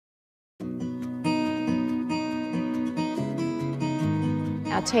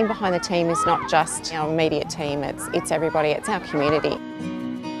Our team behind the team is not just our immediate team, it's everybody, it's our community.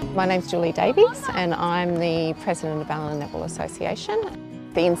 My name's Julie Davies and I'm the President of Ballina Netball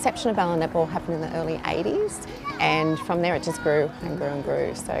Association. The inception of Ballina Netball happened in the early 80s and from there it just grew and grew and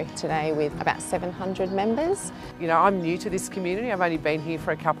grew. So today with about 700 members. You know, I'm new to this community, I've only been here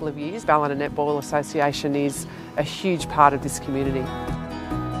for a couple of years. Ballina Netball Association is a huge part of this community.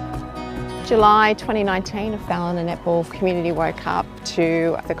 July 2019, a Ballina Netball community woke up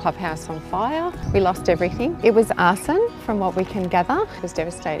to the clubhouse on fire. We lost everything. It was arson from what we can gather. It was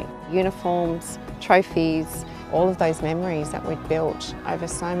devastating. Uniforms, trophies, all of those memories that we'd built over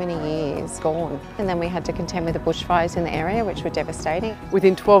so many years gone. And then we had to contend with the bushfires in the area, which were devastating.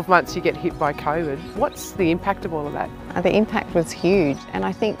 Within 12 months you get hit by COVID. What's the impact of all of that? The impact was huge, and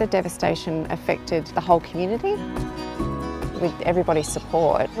I think the devastation affected the whole community. With everybody's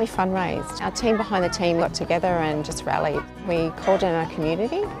support, we fundraised. Our team behind the team got together and just rallied. We called in our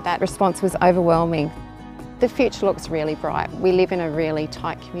community. That response was overwhelming. The future looks really bright. We live in a really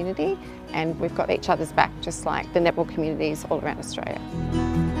tight community and we've got each other's back, just like the netball communities all around Australia.